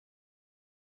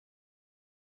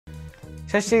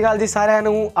सत श्री अकाल जी सारिਆਂ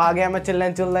ਨੂੰ आ गया मैं चुल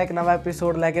चुल का एक नवा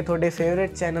एपीसोड लैके थोड़े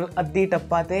फेवरेट चैनल अद्दी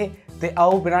टप्पा ते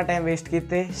आओ बिना टाइम वेस्ट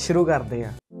किए शुरू करते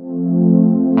हैं।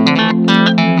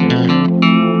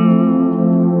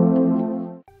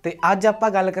 तो अज आप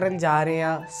गल करन जा रहे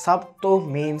हैं सब तो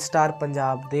मेन स्टार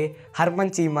पंजाब के हरमन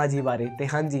चीमा जी बारे। तो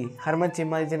हाँ जी हरमन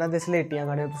चीमा जी जिन्होंने सलेटियां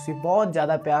गाने तुसी बहुत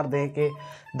ज़्यादा प्यार दे के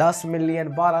 10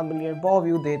 मिलियन 12 मिलियन बहुत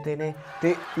व्यू देते हैं।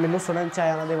 तो मैनू सुनन च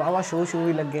आया उन्होंने वाहवा शो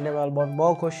भी लगे ने मेलबोर्न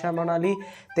बहुत खुश है मैं उन्होंने।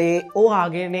 तो वो आ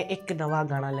गए ने एक नवा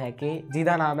गाना लैके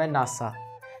जिहदा नाम है नासा।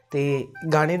 ते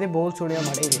गाने दे बोल सुनिया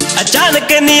माड़े जी।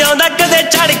 अचानक नहीं आउंदा कदे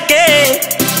चढ़ के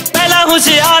पहला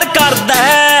होशियार करदा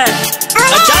है।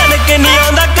 अचानक नहीं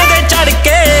आउंदा कदे चढ़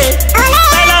के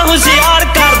पहला होशियार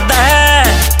करदा है।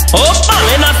 ओ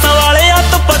भावे नासा वाले आ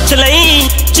तो पुछ लई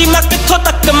चीमा कित्थों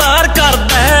तक मार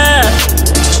करदा है।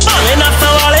 भावे नासा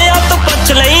वाले आ तो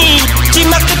पुछ लई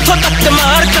चीमा कित्थों तक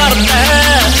मार करदा है।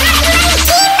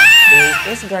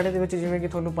 इस गाने के जिमें कि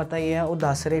तुहानूं पता ही है वो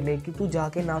दस रहे ने कि तू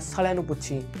जाके नास वालियां नूं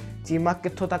पुछी चीमा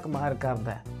कित्थों तक मार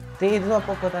करदा है। तो इहदों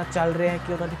आपां पता चल रहा है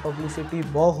कि उन्होंने पब्लिसिटी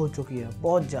बहुत हो चुकी है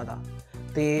बहुत ज़्यादा।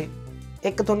 तो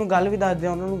एक तुहानूं गल भी दस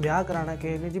दियां उन्होंने विआह कराना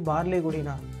किसी ने जी बाहरली कुड़ी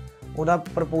नाल ਉਹਦਾ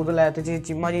ਪ੍ਰਪੋਜ਼ਲ ਹੈ ਤੇ ਜੇ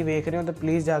ਚੀਮਾ ਜੀ ਵੇਖ ਰਹੇ ਹੋ ਤਾਂ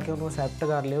ਪਲੀਜ਼ ਜਾ ਕੇ ਉਹਨੂੰ ਅਸੈਪਟ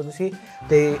ਕਰ ਲਿਓ ਤੁਸੀਂ।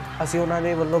 ਤੇ ਅਸੀਂ ਉਹਨਾਂ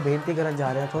ਦੇ ਵੱਲੋਂ ਬੇਨਤੀ ਕਰਨ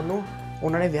ਜਾ ਰਹੇ ਹਾਂ ਤੁਹਾਨੂੰ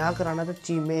ਉਹਨਾਂ ਨੇ ਵਿਆਹ ਕਰਾਉਣਾ ਤਾਂ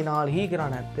ਚੀਮੇ ਨਾਲ ਹੀ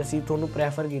ਕਰਾਉਣਾ ਤੇ ਅਸੀਂ ਤੁਹਾਨੂੰ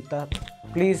ਪ੍ਰੈਫਰ ਕੀਤਾ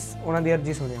ਪਲੀਜ਼ ਉਹਨਾਂ ਦੀ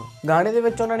ਅਰਜ਼ੀ ਸੁਣਿਓ। ਗਾਣੇ ਦੇ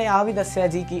ਵਿੱਚ ਉਹਨਾਂ ਨੇ ਆ ਵੀ ਦੱਸਿਆ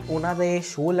ਜੀ ਕਿ ਉਹਨਾਂ ਦੇ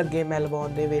ਸ਼ੋਅ ਲੱਗੇ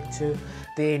ਮੈਲਬੌਰਨ ਦੇ ਵਿੱਚ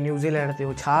ਤੇ ਨਿਊਜ਼ੀਲੈਂਡ ਤੇ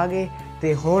ਉਹ ਛਾ ਗਏ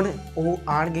ਤੇ ਹੁਣ ਉਹ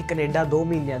ਆਣਗੇ ਕੈਨੇਡਾ 2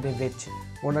 ਮਹੀਨਿਆਂ ਦੇ ਵਿੱਚ।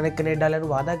 ਉਹਨਾਂ ਨੇ ਕੈਨੇਡਾ ਵਾਲਿਆਂ ਨੂੰ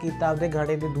ਵਾਅਦਾ ਕੀਤਾ ਆਪਦੇ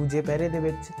ਗਾਣੇ ਦੇ ਦੂਜੇ ਪਹਿਰੇ ਦੇ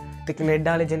ਵਿੱਚ ਤੇ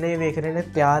ਕੈਨੇਡਾ ਵਾਲੇ ਜਿੰਨੇ ਵੀ ਵੇਖ ਰਹੇ ਨੇ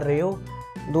ਤਿਆਰ ਰਹੋ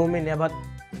 2 ਮਹੀਨਿਆਂ ਬਾਅਦ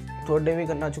ਤੁਹਾਡੇ ਵੀ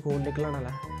ਕੰਨਾਂ 'ਚ ਖੂਨ ਨਿਕਲਣ ਵਾਲਾ।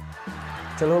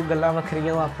 ਚਲੋ ਗੱਲਾਂ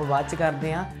ਵੱਖਰੀਆਂ ਆਪਾਂ ਬਾਅਦ 'ਚ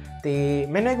ਕਰਦੇ ਹਾਂ। ਤੇ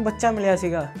ਮੈਨੂੰ ਇੱਕ ਬੱਚਾ ਮਿਲਿਆ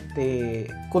ਸੀਗਾ ਤੇ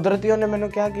ਕੁਦਰਤੀ ਉਹਨੇ ਮੈਨੂੰ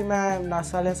ਕਿਹਾ ਕਿ ਮੈਂ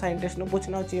ਨਾਸਾ ਵਾਲੇ ਸਾਇੰਟਿਸਟ ਨੂੰ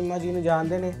ਪੁੱਛਣਾ ਚੀਮਾ ਜੀ ਨੂੰ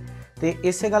ਜਾਣਦੇ ਨੇ ਤੇ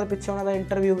ਇਸੇ ਗੱਲ ਪਿੱਛੇ ਉਹਨਾਂ ਦਾ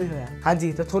ਇੰਟਰਵਿਊ ਵੀ ਹੋਇਆ।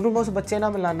 ਹਾਂਜੀ ਤਾਂ ਤੁਹਾਨੂੰ ਮੈਂ ਉਸ ਬੱਚੇ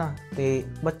ਨਾਲ ਮਿਲਾਨਾ ਤੇ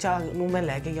ਬੱਚਾ ਨੂੰ ਮੈਂ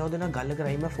ਲੈ ਕੇ ਗਿਆ ਉਹਦੇ ਨਾਲ ਗੱਲ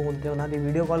ਕਰਾਈ ਮੈਂ फ़ोन ਤੇ ਉਹਨਾਂ ਦੀ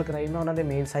ਵੀਡੀਓ ਕਾਲ ਕਰਾਈ ਮੈਂ ਉਹਨਾਂ ਦੇ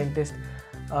ਮੇਨ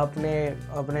ਸਾਇੰਟਿਸਟ ਆਪਣੇ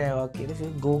ਕਿਹੜੇ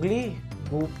ਸੀ ਗੋਗਲੀ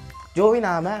जो भी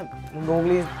नाम है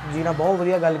गोगली जी ने बहुत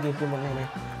वधिया गल की मुन्ने ने।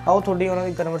 आओ थोड़ी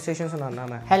उन्होंने कन्वर्सेशन सुनाना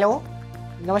मैं। हेलो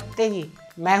नमस्ते जी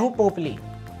मैं हूँ पोपली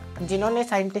जिन्होंने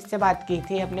साइंटिस्ट से बात की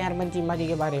थी अपने हरमन चीमा जी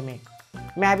के बारे में।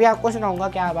 मैं भी आपको सुनाऊंगा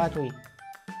क्या बात हुई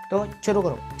तो शुरू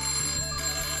करो।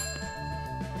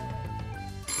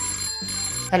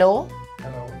 हेलो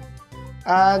हेलो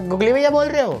गुगली भैया बोल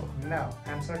रहे हो? No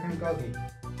I am सर्किन Gogi.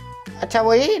 अच्छा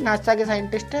वही नासा के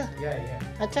साइंटिस्ट? या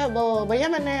अच्छा वो भैया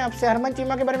मैंने आपसे हरमन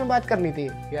चीमा के बारे में बात करनी थी।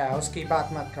 या उसकी बात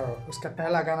मत करो। उसका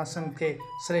पहला गाना सुन के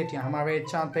सलेटियां हमारे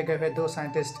चांद पे गए हुए 2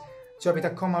 साइंटिस्ट जो अभी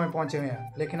तक कोमा में पहुंचे हुए हैं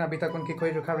लेकिन अभी तक उनकी कोई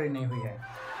रिकवरी नहीं हुई है।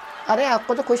 अरे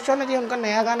आपको तो खुश होना चाहिए उनका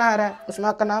नया गाना आ रहा है उसमें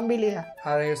आपका नाम भी लिया।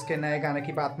 अरे उसके नए गाने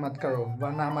की बात मत करो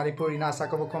वरना हमारी पूरी नासा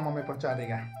को वो कोमा में पहुंचा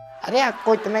देगा। अरे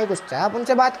आपको इतना ही गुस्सा है आप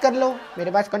उनसे बात कर लो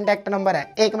मेरे पास कॉन्टैक्ट नंबर है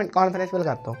 1 मिनट कॉन्फ्रेंस कॉल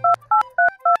करता हूँ।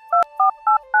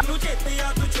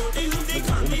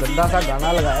 गंदा सा गाना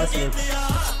लगाया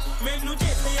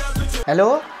हेलो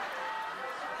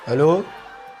हेलो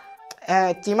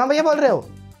चीमा भैया बोल रहे हो?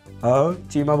 हाँ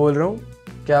चीमा बोल रहा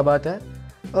हूँ क्या बात है?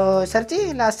 सर जी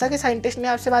नासा के साइंटिस्ट ने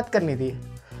आपसे बात करनी थी।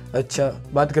 अच्छा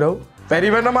बात कराओ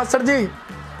पैरी बना master ji.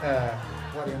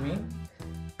 What do you mean?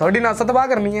 थोड़ी नासा तबाह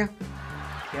करनी है।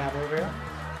 क्या बोल रहे हो?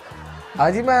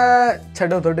 हाँ जी मैं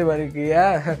छो थोड़ी बारी की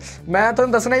है मैं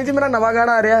तुम दसना ही मेरा नवा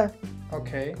गाना आ रहा है।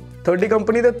 ओके थोड़ी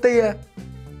कंपनी के उत्ते ही है।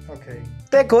 ओके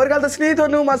तो एक और गल दसनी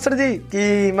थोनू मास्टर जी कि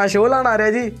मैं शो लाना आ रहा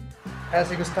जी।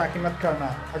 ऐसी गुस्ताखी मत करना।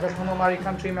 अगर तुम हमारी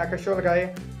कंट्री में आकर शो लगाए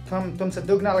तो हम तुमसे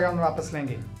दुगना लगाना वापस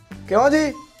लेंगे। क्यों जी?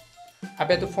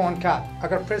 अबे तू फोन काट।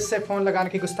 अगर फिर से फोन लगाने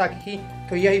की गुस्ताखी की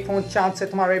तो यही फोन चांद से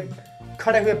तुम्हारे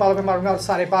खड़े हुए बालों पे मारूंगा और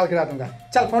सारे बाल गिरा दूंगा।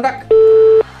 चल फोन रख।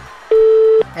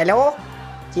 हेलो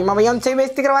चीमा भैया उनसे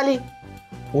बेइज्जती करवा ली?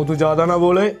 वो तू ज्यादा ना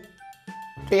बोले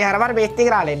तो ये हर बार बेइज्जती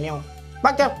करा लेने हो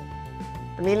बाकी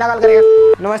नीला गल करेगा।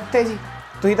 नमस्ते जी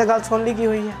तुही तो गल सुन ली की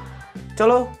हुई है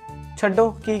चलो छड्डो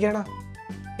की कहना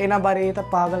इन्हां बारे। ये तो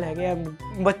पागल है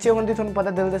बच्चे होने तुहानूं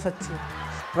पता दिल दे सच्चे।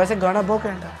 वैसे गाना बहुत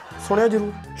घैंट है सुनियो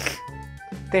जरूर।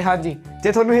 तो हाँ जी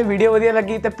जे तुहानूं ये वीडियो वधिया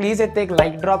लगी तो प्लीज़ इत्ते एक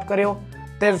लाइक ड्रॉप करियो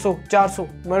 300 400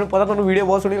 मैनूं पता तुहानूं वीडियो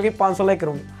बहुत सुनी होगी 500 लाइक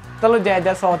करूँगा चलो जायज़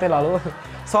 100 ते ला लो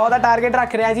 100 का टारगेट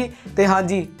रख रहा जी। तो हाँ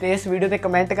जी तो इस वीडियो ते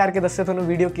कमेंट करके दस्सो तुहानूं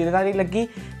वीडियो किदां दी लगी।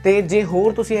 तो जे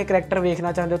होर तुसीं ये करैक्टर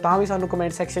वेखना चाहते हो तां भी सानूं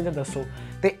कमेंट सैक्शन च दस्सो।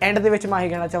 तो एंड दे विच मैं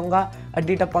कहना चाहूँगा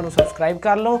अड्डी टप्पा नूं सबसक्राइब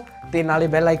कर लो तो नाले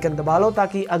बैल आइकन दबा लो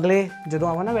ताकि अगले जदों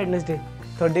आवां ना वैडनसडे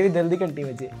तुहाडे भी दिल दी घंटी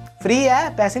वजे। फ्री है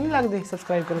पैसे नहीं लगते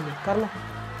सबसक्राइब करन दे कर लो।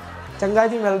 चंगा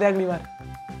जी मिलदे अगली बार।